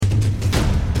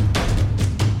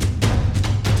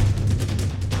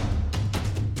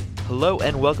Hello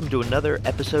and welcome to another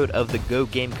episode of the Go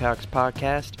Gamecocks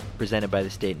podcast presented by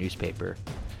the State Newspaper.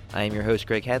 I am your host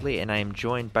Greg Hadley and I am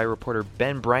joined by reporter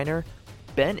Ben Briner.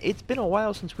 Ben, it's been a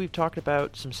while since we've talked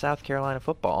about some South Carolina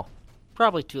football.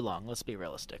 Probably too long, let's be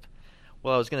realistic.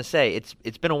 Well, I was going to say,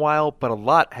 it's been a while, but a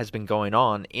lot has been going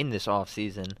on in this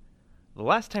offseason. The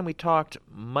last time we talked,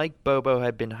 Mike Bobo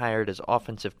had been hired as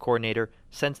offensive coordinator.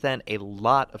 Since then, a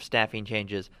lot of staffing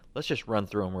changes. Let's just run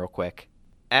through them real quick.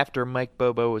 After Mike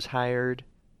Bobo was hired,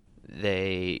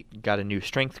 they got a new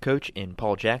strength coach in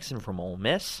Paul Jackson from Ole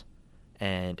Miss.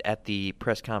 And at the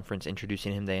press conference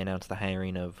introducing him, they announced the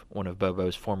hiring of one of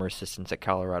Bobo's former assistants at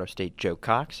Colorado State, Joe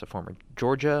Cox, a former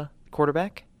Georgia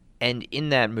quarterback. And in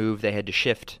that move, they had to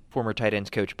shift former tight ends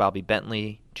coach Bobby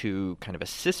Bentley to kind of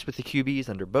assist with the QBs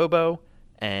under Bobo,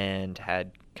 and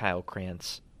had Kyle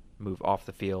Krantz move off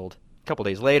the field. A couple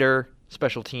days later,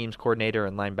 special teams coordinator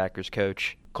and linebackers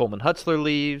coach Coleman Hutzler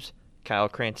leaves. Kyle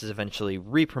Krantz is eventually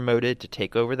re-promoted to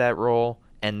take over that role.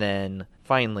 And then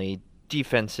finally,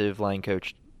 defensive line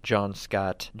coach John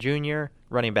Scott Jr.,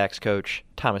 running backs coach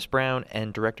Thomas Brown,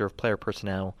 and director of player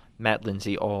personnel Matt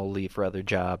Lindsay all leave for other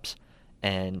jobs.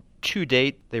 And to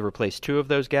date, they replaced two of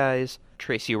those guys,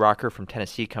 Tracy Rocker from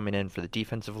Tennessee coming in for the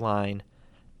defensive line,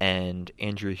 and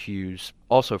Andrew Hughes,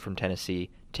 also from Tennessee,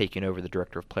 taking over the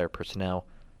director of player personnel.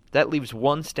 That leaves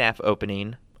one staff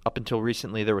opening. Up until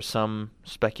recently, there was some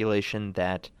speculation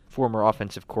that former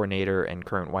offensive coordinator and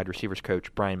current wide receivers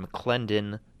coach Brian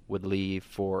McClendon would leave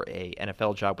for a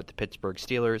NFL job with the Pittsburgh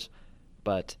Steelers,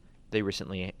 but they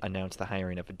recently announced the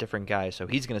hiring of a different guy, so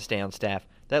he's going to stay on staff.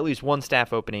 That leaves one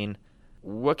staff opening.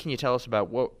 What can you tell us about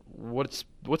what's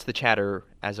the chatter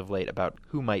as of late about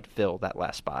who might fill that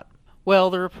last spot?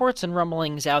 Well, the reports and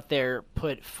rumblings out there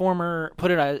put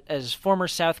it as former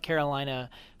South Carolina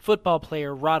football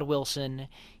player Rod Wilson.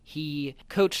 He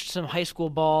coached some high school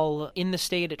ball in the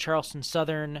state at Charleston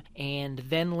Southern and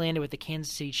then landed with the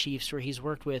Kansas City Chiefs, where he's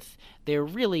worked with their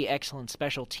really excellent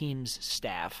special teams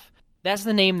staff. That's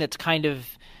the name that's kind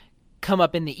of come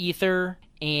up in the ether,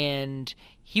 and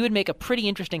he would make a pretty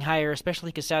interesting hire, especially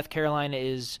because South Carolina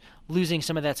is losing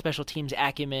some of that special teams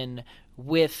acumen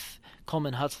with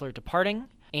Coleman Hutzler departing.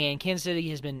 And Kansas City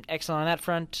has been excellent on that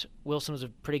front. Wilson was a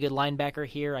pretty good linebacker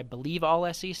here, I believe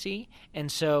all SEC. And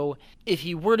so if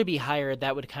he were to be hired,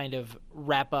 that would kind of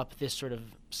wrap up this sort of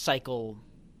cycle,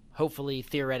 hopefully,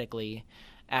 theoretically,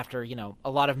 after, a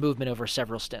lot of movement over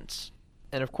several stints.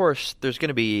 And of course, there's going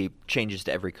to be changes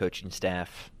to every coaching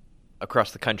staff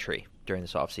across the country during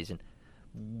this offseason.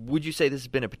 Would you say this has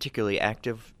been a particularly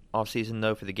active offseason,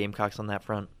 though, for the Gamecocks on that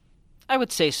front? I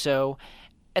would say so.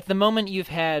 At the moment, you've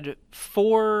had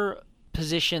 4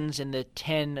 positions in the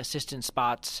 10 assistant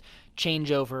spots change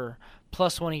over,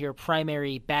 plus one of your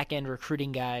primary back-end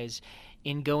recruiting guys,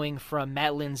 in going from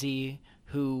Matt Lindsay,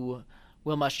 who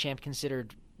Will Muschamp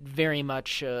considered very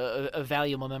much a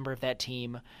valuable member of that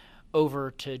team,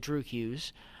 over to Drew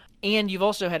Hughes. And you've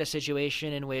also had a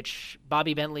situation in which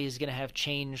Bobby Bentley is going to have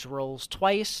changed roles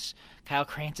twice. Kyle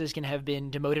Krantz is going to have been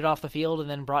demoted off the field and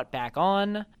then brought back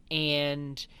on.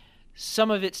 And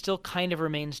some of it still kind of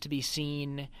remains to be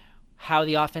seen how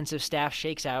the offensive staff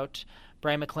shakes out.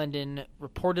 Brian McClendon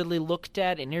reportedly looked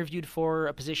at and interviewed for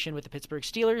a position with the Pittsburgh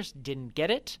Steelers, didn't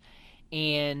get it.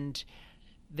 And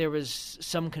there was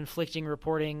some conflicting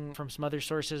reporting from some other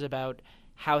sources about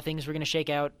how things were going to shake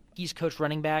out. He's coached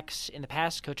running backs in the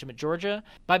past, coached him at Georgia.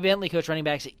 Bobby Bentley coached running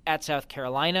backs at South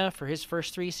Carolina for his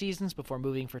first 3 seasons before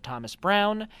moving for Thomas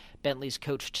Brown. Bentley's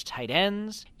coached tight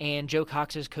ends, and Joe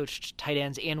Cox has coached tight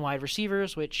ends and wide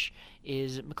receivers, which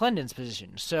is McClendon's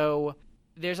position. So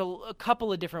there's a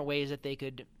couple of different ways that they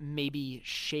could maybe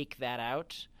shake that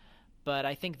out, but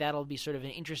I think that'll be sort of an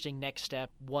interesting next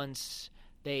step once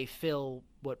they fill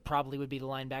what probably would be the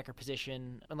linebacker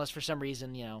position, unless for some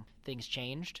reason, things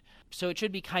changed. So it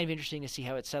should be kind of interesting to see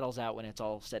how it settles out when it's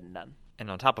all said and done. And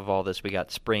on top of all this, we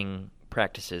got spring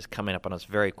practices coming up on us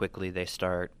very quickly. They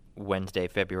start Wednesday,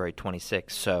 February 26th,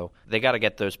 so they got to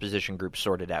get those position groups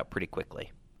sorted out pretty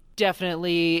quickly.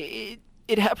 Definitely.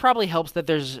 It probably helps that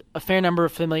there's a fair number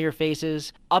of familiar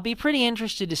faces. I'll be pretty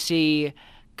interested to see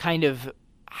kind of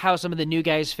how some of the new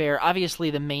guys fare. Obviously,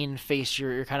 the main face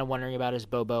you're kind of wondering about is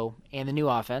Bobo and the new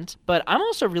offense. But I'm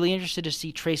also really interested to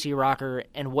see Tracy Rocker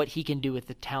and what he can do with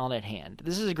the talent at hand.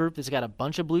 This is a group that's got a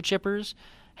bunch of blue chippers,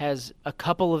 has a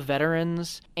couple of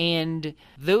veterans, and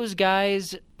those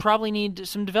guys probably need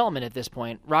some development at this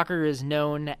point. Rocker is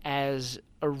known as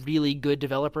a really good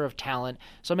developer of talent,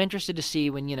 so I'm interested to see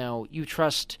when, you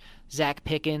trust Zach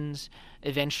Pickens,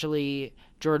 eventually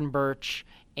Jordan Birch,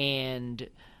 and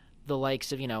the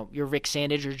likes of, your Rick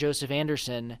Sandage or Joseph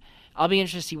Anderson. I'll be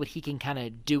interested to see what he can kind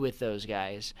of do with those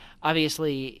guys.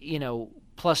 Obviously,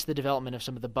 plus the development of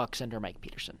some of the Bucks under Mike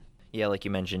Peterson. Yeah, like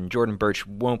you mentioned, Jordan Birch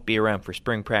won't be around for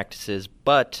spring practices,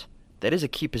 but that is a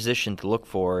key position to look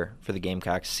for the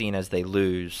Gamecocks, seeing as they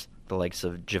lose the likes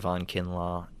of Javon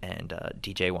Kinlaw and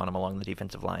DJ Wanham along the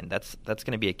defensive line. That's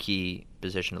going to be a key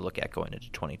position to look at going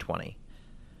into 2020.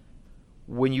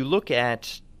 When you look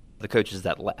at the coaches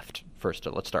that left, first,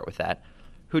 let's start with that.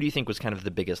 Who do you think was kind of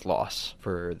the biggest loss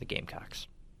for the Gamecocks?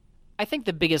 I think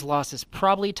the biggest loss is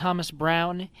probably Thomas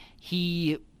Brown.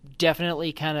 He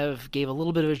definitely kind of gave a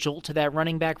little bit of a jolt to that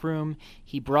running back room.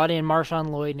 He brought in Marshawn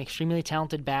Lloyd, an extremely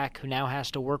talented back who now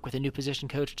has to work with a new position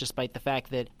coach, despite the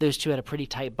fact that those two had a pretty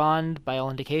tight bond by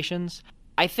all indications.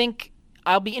 I think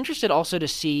I'll be interested also to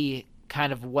see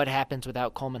kind of what happens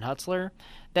without Coleman Hutzler.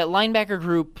 That linebacker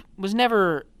group was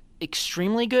never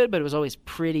extremely good, but it was always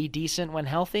pretty decent when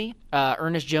healthy.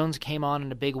 Ernest Jones came on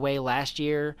in a big way last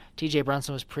year. TJ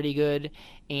Brunson was pretty good,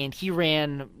 and he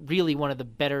ran really one of the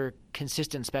better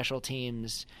consistent special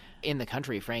teams in the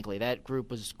country, frankly. That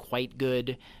group was quite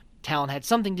good. Talent had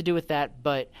something to do with that,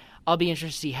 but I'll be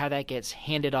interested to see how that gets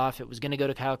handed off. It was going to go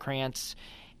to Kyle Krantz,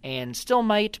 and still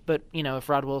might, but if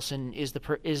Rod Wilson is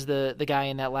the guy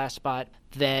in that last spot,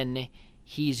 then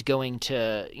he's going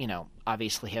to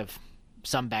obviously have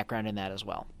some background in that as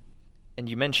well. And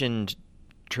you mentioned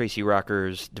Tracy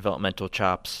Rocker's developmental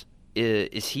chops.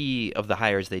 Is he, of the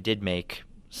hires they did make,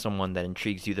 someone that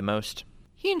intrigues you the most?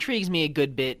 He intrigues me a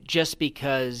good bit just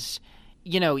because,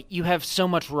 you have so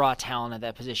much raw talent at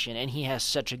that position, and he has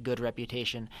such a good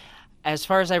reputation. As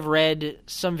far as I've read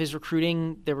some of his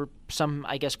recruiting, there were some,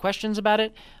 questions about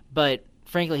it, but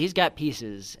frankly, he's got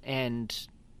pieces, and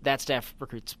that staff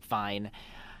recruits fine.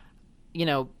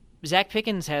 Zach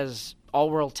Pickens has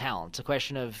all-world talent. It's a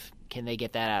question of, can they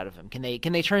get that out of him? Can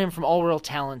they turn him from all-world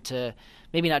talent to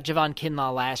maybe not Javon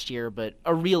Kinlaw last year, but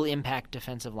a real impact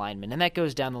defensive lineman? And that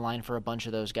goes down the line for a bunch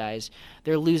of those guys.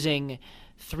 They're losing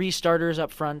 3 starters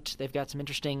up front. They've got some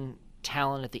interesting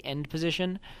talent at the end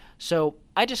position. So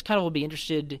I just kind of will be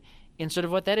interested in sort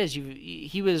of what that is.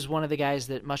 He was one of the guys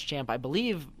that Muschamp, I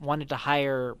believe, wanted to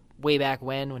hire way back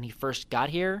when he first got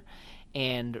here,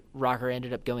 and Rocker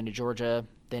ended up going to Georgia,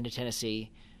 then to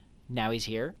Tennessee. Now he's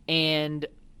here. And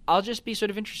I'll just be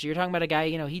sort of interested. You're talking about a guy,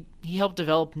 he helped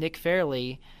develop Nick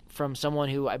Fairley from someone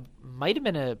who might have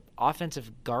been an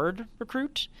offensive guard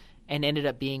recruit and ended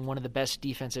up being one of the best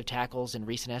defensive tackles in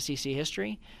recent SEC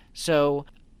history. So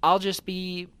I'll just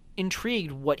be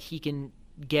intrigued what he can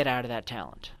get out of that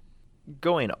talent.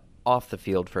 Going off the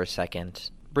field for a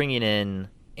second, bringing in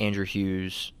Andrew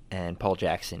Hughes and Paul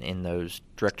Jackson in those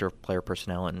director of player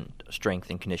personnel and strength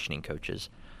and conditioning coaches,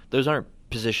 those aren't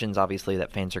positions, obviously,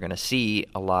 that fans are going to see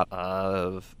a lot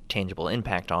of tangible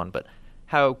impact on, but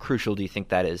how crucial do you think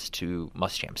that is to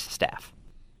Muschamp's staff?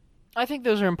 I think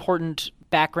those are important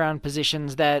background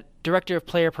positions. That director of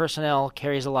player personnel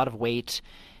carries a lot of weight.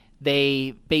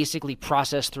 They basically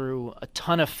process through a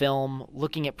ton of film,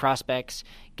 looking at prospects,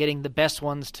 getting the best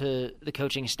ones to the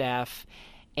coaching staff,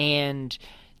 and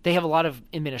they have a lot of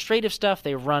administrative stuff.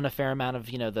 They run a fair amount of,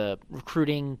 the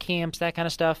recruiting camps, that kind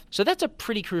of stuff. So that's a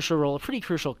pretty crucial role, a pretty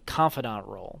crucial confidant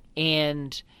role.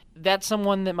 And that's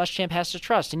someone that Muschamp has to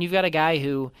trust. And you've got a guy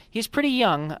who, he's pretty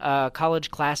young, college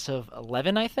class of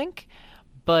 11, I think.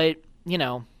 But,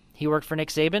 he worked for Nick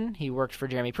Saban. He worked for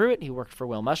Jeremy Pruitt. He worked for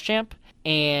Will Muschamp.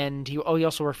 And he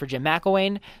also worked for Jim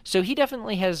McElwain. So he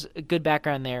definitely has a good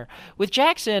background there. With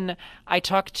Jackson, I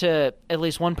talked to at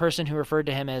least one person who referred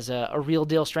to him as a real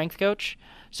deal strength coach.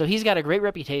 So he's got a great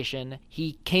reputation.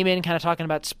 He came in kind of talking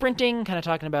about sprinting, kind of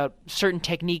talking about certain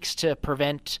techniques to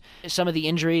prevent some of the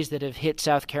injuries that have hit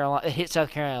South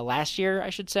Carolina last year,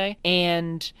 I should say.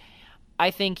 And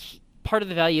I think part of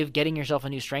the value of getting yourself a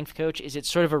new strength coach is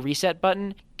it's sort of a reset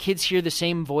button. Kids hear the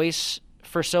same voice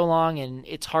for so long, and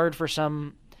it's hard for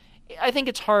some. I think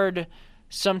it's hard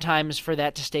sometimes for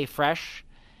that to stay fresh,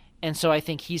 and so I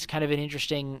think he's kind of an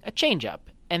interesting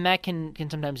change-up, and that can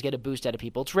sometimes get a boost out of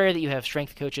people. It's rare that you have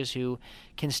strength coaches who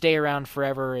can stay around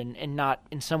forever and not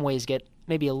in some ways get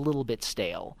maybe a little bit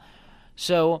stale.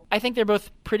 So I think they're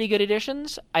both pretty good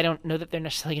additions. I don't know that they're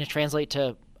necessarily going to translate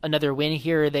to another win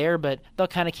here or there, but they'll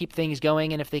kind of keep things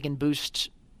going, and if they can boost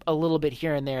a little bit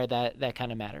here and there, that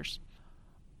kind of matters.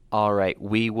 All right,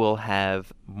 we will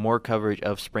have more coverage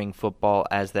of spring football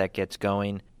as that gets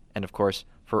going. And, of course,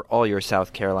 for all your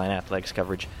South Carolina athletics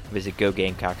coverage, visit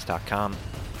GoGamecocks.com.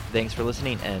 Thanks for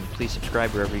listening, and please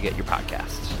subscribe wherever you get your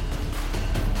podcasts.